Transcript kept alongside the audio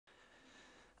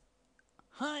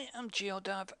Hi, I'm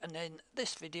GeoDav, and in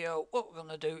this video what we're going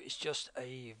to do is just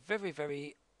a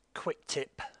very quick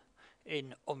tip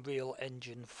in Unreal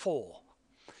Engine 4.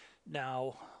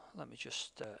 Now let me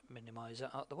just minimize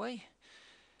that out of the way.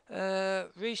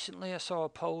 Recently I saw a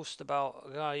post about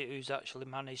a guy who's actually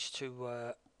managed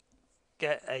to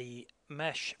get a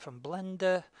mesh from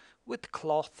Blender with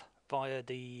cloth via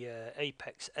the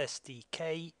Apex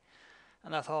SDK,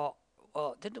 and I thought,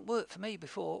 well, it didn't work for me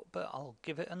before, but I'll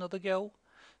give it another go.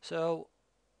 So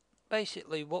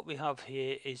basically what we have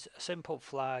here is a simple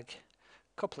flag,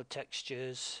 a couple of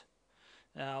textures.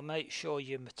 Now make sure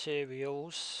your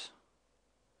materials,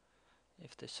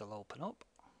 if this will open up,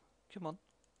 come on,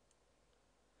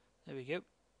 there we go.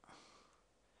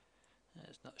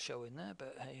 It's not showing there,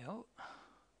 but hey ho,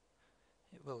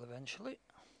 it will eventually.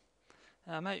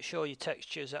 Now make sure your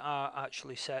textures are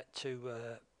actually set to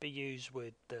be used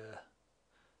with the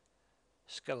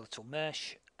skeletal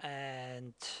mesh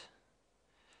and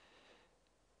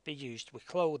be used with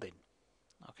clothing.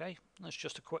 Okay, that's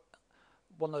just a quick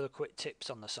one of the quick tips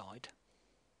on the side.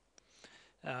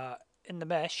 In the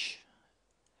mesh,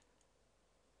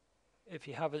 if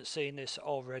you haven't seen this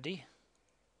already,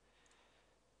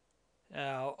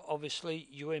 obviously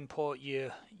you import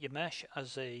your mesh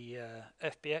as a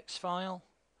FBX file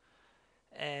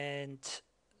and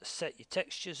set your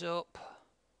textures up.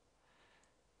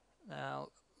 Now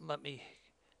let me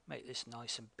make this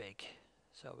nice and big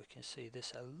so we can see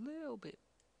this a little bit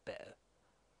better.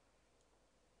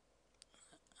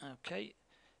 Okay,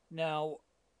 now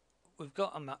we've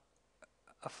got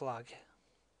a flag.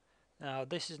 Now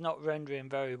this is not rendering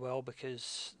very well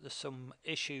because there's some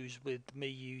issues with me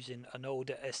using an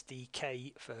older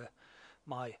SDK for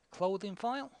my clothing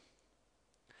file.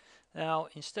 Now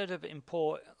instead of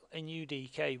import in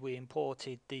UDK, we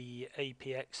imported the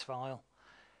APX file.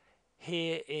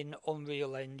 Here in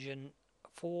Unreal Engine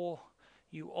 4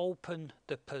 you open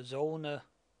the Persona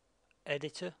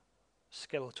Editor,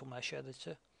 skeletal mesh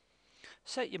editor,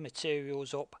 set your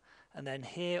materials up, and then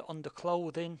here under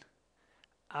clothing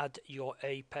add your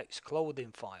Apex clothing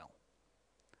file.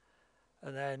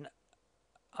 And then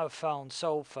I've found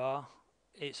so far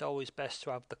it's always best to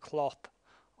have the cloth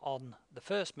on the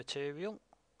first material,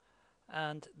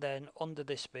 and then under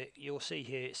this bit you'll see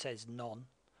here it says none,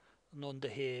 and under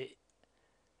here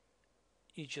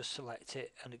you just select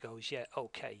it and it goes yeah,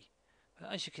 okay.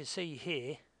 But as you can see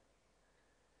here,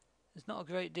 there's not a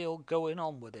great deal going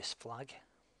on with this flag.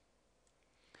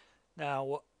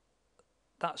 Now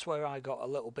that's where I got a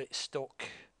little bit stuck,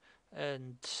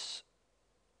 and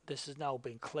this has now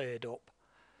been cleared up.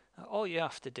 Now, all you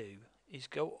have to do is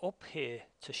go up here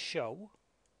to show,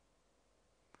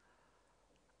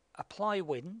 apply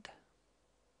wind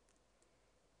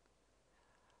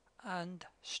and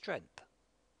strength.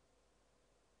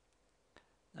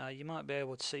 Now you might be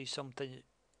able to see something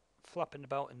flapping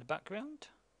about in the background,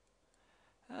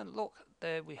 and look,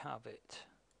 there we have it.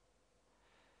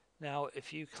 Now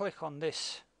if you click on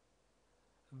this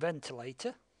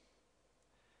ventilator,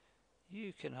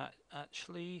 you can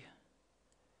actually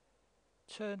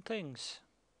turn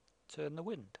the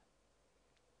wind,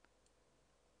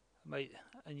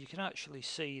 and you can actually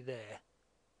see there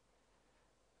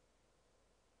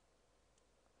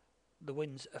the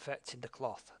wind's affecting the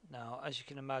cloth. Now as you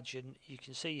can imagine, you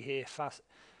can see here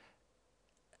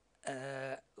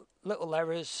little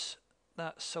errors.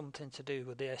 That's something to do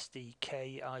with the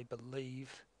SDK, I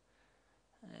believe,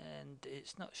 and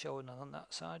it's not showing on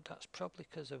that side. That's probably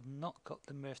because I've not got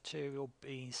the material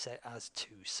being set as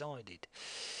two-sided.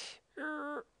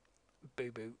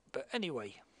 Boo boo. But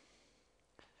anyway,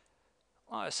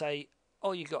 like I say,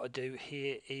 all you got to do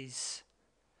here is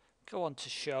go on to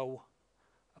show,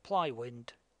 apply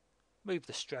wind, move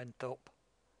the strength up,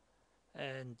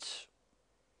 and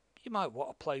you might want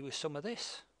to play with some of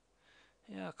this.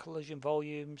 Yeah, collision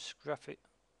volumes,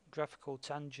 graphical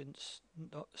tangents,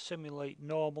 simulate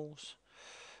normals,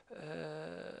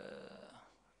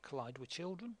 collide with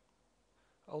children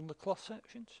on the cloth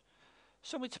sections.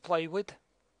 Something to play with,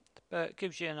 but it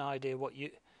gives you an idea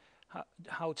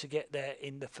how to get there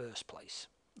in the first place.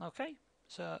 Okay,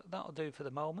 so that'll do for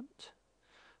the moment,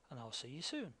 and I'll see you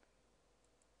soon.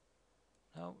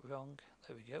 No, wrong.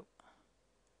 There we go.